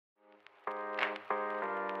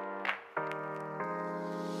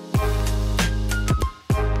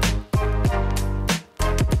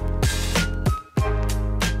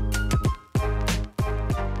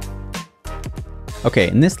Okay,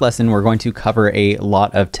 in this lesson, we're going to cover a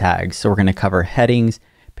lot of tags. So we're going to cover headings,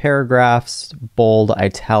 paragraphs, bold,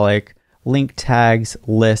 italic, link tags,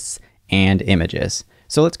 lists, and images.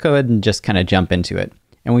 So let's go ahead and just kind of jump into it.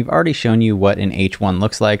 And we've already shown you what an H1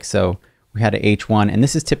 looks like. So we had an H1, and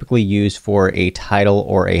this is typically used for a title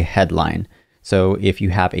or a headline. So if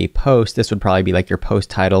you have a post, this would probably be like your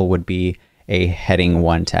post title would be a heading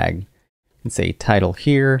 1 tag. You can say title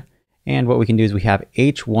here. And what we can do is we have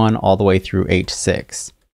H1 all the way through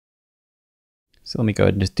H6. So let me go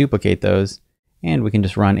ahead and just duplicate those. And we can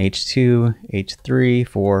just run H2, H3,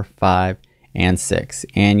 4, 5, and 6.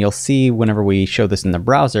 And you'll see whenever we show this in the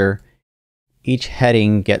browser, each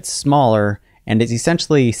heading gets smaller and it's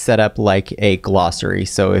essentially set up like a glossary.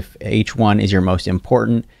 So if H1 is your most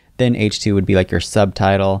important, then H2 would be like your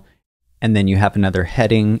subtitle, and then you have another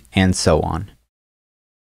heading and so on.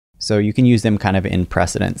 So you can use them kind of in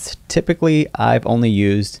precedence. Typically, I've only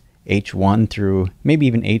used H1 through maybe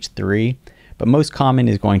even H3, but most common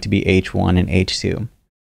is going to be H1 and H2.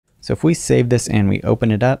 So if we save this and we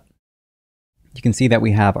open it up, you can see that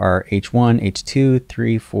we have our H1, H2,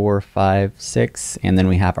 3, 4, 5, 6, and then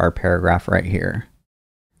we have our paragraph right here.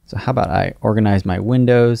 So how about I organize my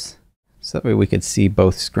windows so that way we could see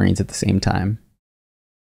both screens at the same time.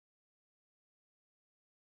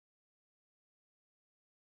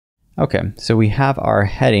 Okay, so we have our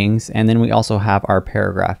headings, and then we also have our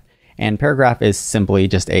paragraph. And paragraph is simply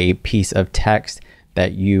just a piece of text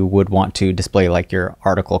that you would want to display like your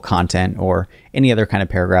article content or any other kind of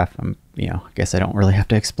paragraph. I guess I don't really have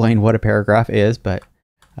to explain what a paragraph is, but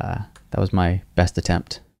that was my best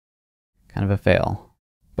attempt. Kind of a fail,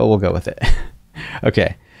 but we'll go with it.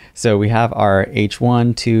 Okay, so we have our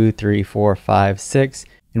H1, 2, 3, 4, 5, 6,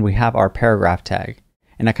 and we have our paragraph tag.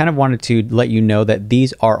 And I kind of wanted to let you know that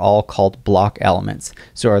these are all called block elements.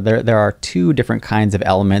 So there are two different kinds of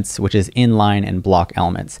elements, which is inline and block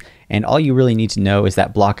elements. And all you really need to know is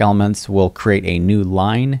that block elements will create a new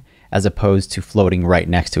line as opposed to floating right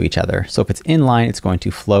next to each other. So if it's inline, it's going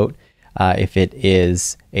to float. If it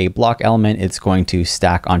is a block element, it's going to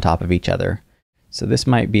stack on top of each other. So this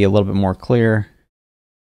might be a little bit more clear.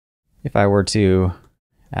 If I were to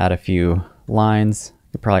add a few lines,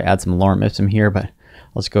 I could probably add some lorem ipsum here, but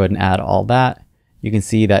let's go ahead and add all that. You can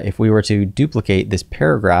see that if we were to duplicate this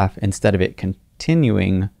paragraph, instead of it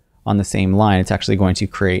continuing on the same line, it's actually going to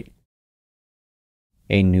create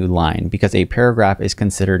a new line because a paragraph is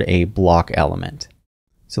considered a block element.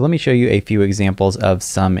 So let me show you a few examples of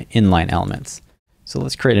some inline elements. So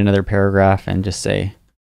let's create another paragraph and just say,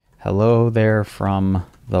 hello there from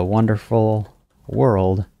the wonderful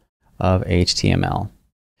world of HTML.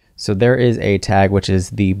 So there is a tag, which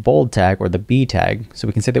is the bold tag or the B tag. So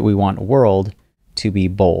we can say that we want world to be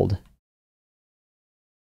bold.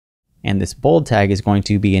 And this bold tag is going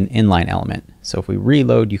to be an inline element. So if we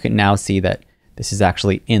reload, you can now see that this is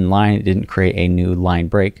actually inline. It didn't create a new line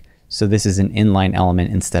break. So this is an inline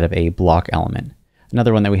element instead of a block element.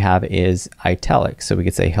 Another one that we have is italic. So we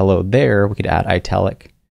could say hello there. We could add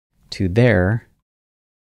italic to there.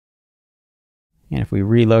 And if we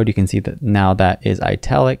reload, you can see that now that is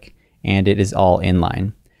italic and it is all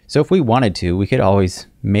inline. So if we wanted to, we could always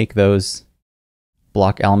make those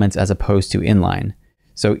block elements as opposed to inline.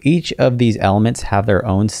 So each of these elements have their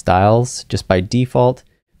own styles just by default.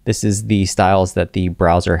 This is the styles that the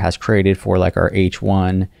browser has created for like our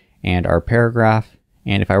H1 and our paragraph.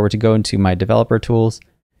 And if I were to go into my developer tools,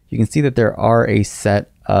 you can see that there are a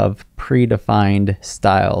set of predefined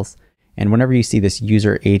styles. And whenever you see this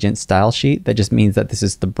user agent style sheet, that just means that this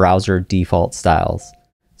is the browser default styles.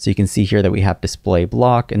 So you can see here that we have display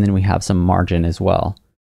block and then we have some margin as well.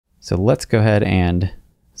 So let's go ahead and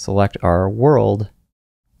select our world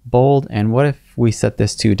bold. And what if we set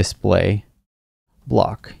this to display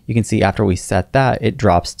block? You can see after we set that, it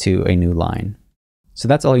drops to a new line. So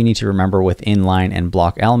that's all you need to remember with inline and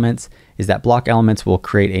block elements is that block elements will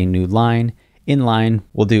create a new line. Inline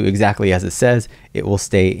will do exactly as it says. It will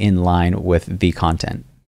stay in line with the content.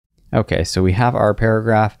 Okay, so we have our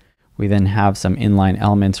paragraph. We then have some inline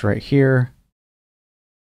elements right here.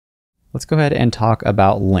 Let's go ahead and talk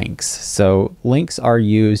about links. So links are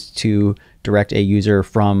used to direct a user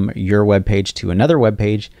from your web page to another web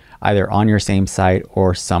page, either on your same site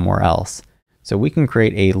or somewhere else. So we can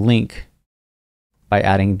create a link by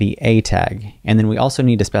adding the A tag. And then we also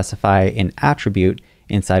need to specify an attribute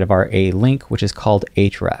inside of our A link, which is called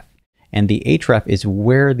href. And the href is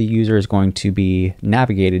where the user is going to be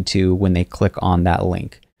navigated to when they click on that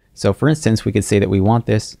link. So for instance, we could say that we want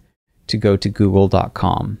this to go to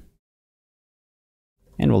google.com.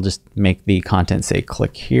 And we'll just make the content say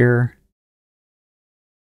click here.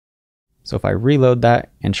 So if I reload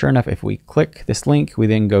that, and sure enough, if we click this link, we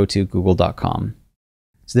then go to google.com.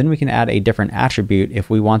 So then we can add a different attribute if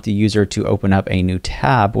we want the user to open up a new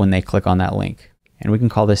tab when they click on that link. And we can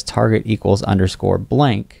call this target equals underscore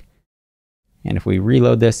blank. And if we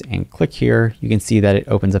reload this and click here, you can see that it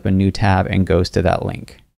opens up a new tab and goes to that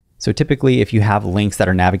link. So typically, if you have links that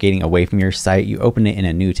are navigating away from your site, you open it in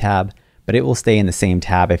a new tab, but it will stay in the same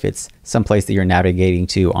tab if it's someplace that you're navigating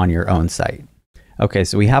to on your own site. Okay,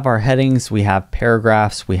 so we have our headings, we have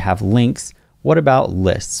paragraphs, we have links. What about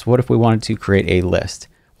lists? What if we wanted to create a list?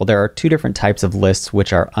 Well, there are two different types of lists,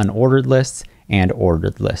 which are unordered lists and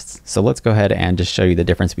ordered lists. So let's go ahead and just show you the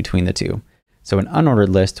difference between the two. So an unordered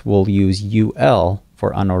list will use UL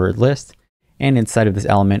for unordered list, and inside of this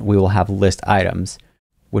element, we will have list items,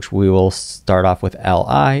 which we will start off with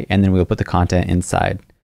LI, and then we'll put the content inside.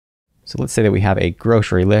 So let's say that we have a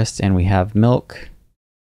grocery list and we have milk,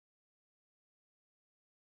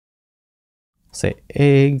 say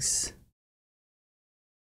eggs,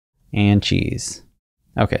 and cheese.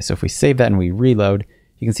 Okay, so if we save that and we reload,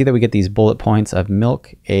 you can see that we get these bullet points of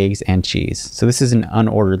milk, eggs, and cheese. So this is an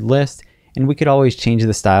unordered list, and we could always change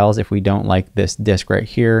the styles if we don't like this disk right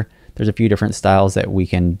here. There's a few different styles that we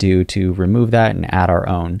can do to remove that and add our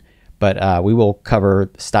own. But we will cover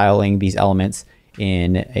styling these elements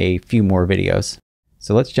in a few more videos.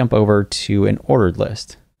 So let's jump over to an ordered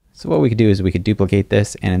list. So what we could do is we could duplicate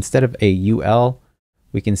this, and instead of a UL,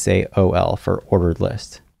 we can say OL for ordered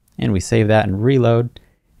list. And we save that and reload.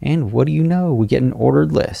 And what do you know? We get an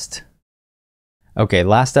ordered list. Okay,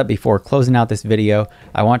 last up before closing out this video,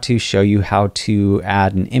 I want to show you how to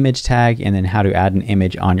add an image tag and then how to add an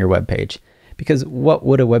image on your web page. Because what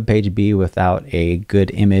would a web page be without a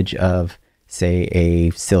good image of, say, a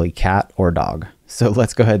silly cat or dog? So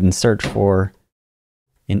let's go ahead and search for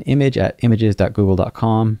an image at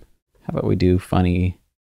images.google.com. How about we do funny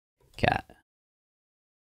cat?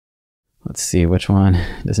 Let's see which one.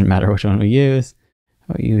 Doesn't matter which one we use.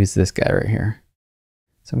 How about use this guy right here?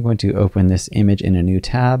 So I'm going to open this image in a new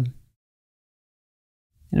tab.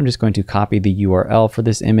 And I'm just going to copy the URL for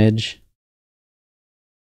this image.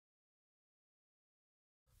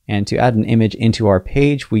 And to add an image into our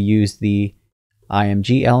page, we use the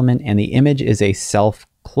img element, and the image is a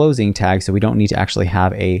self-closing tag, so we don't need to actually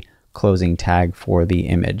have a closing tag for the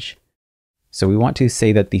image. So we want to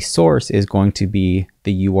say that the source is going to be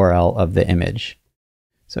the URL of the image.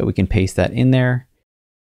 So we can paste that in there.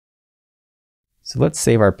 So let's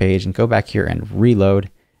save our page and go back here and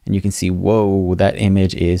reload, and you can see, whoa, that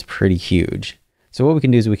image is pretty huge. So what we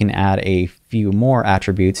can do is we can add a few more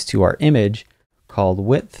attributes to our image called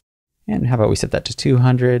width. And how about we set that to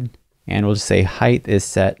 200, and we'll just say height is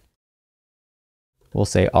set, we'll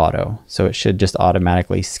say auto. So it should just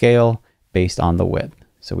automatically scale based on the width.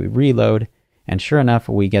 So we reload, and sure enough,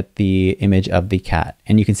 we get the image of the cat.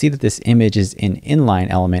 And you can see that this image is an inline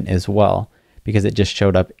element as well, because it just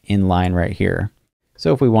showed up inline right here.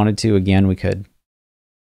 So if we wanted to, again, we could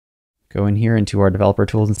go in here into our developer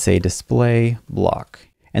tools and say display block,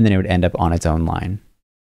 and then it would end up on its own line.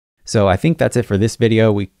 So I think that's it for this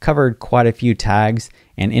video. We covered quite a few tags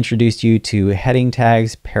and introduced you to heading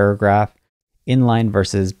tags, paragraph, inline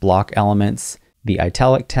versus block elements, the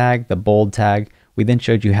italic tag, the bold tag. We then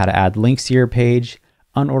showed you how to add links to your page,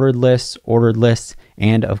 unordered lists, ordered lists,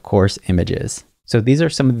 and of course, images. So these are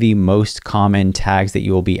some of the most common tags that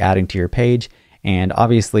you will be adding to your page. And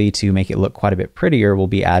obviously, to make it look quite a bit prettier, we'll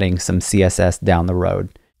be adding some CSS down the road.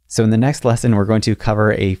 So in the next lesson, we're going to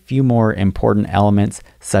cover a few more important elements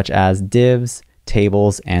such as divs,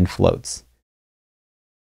 tables, and floats.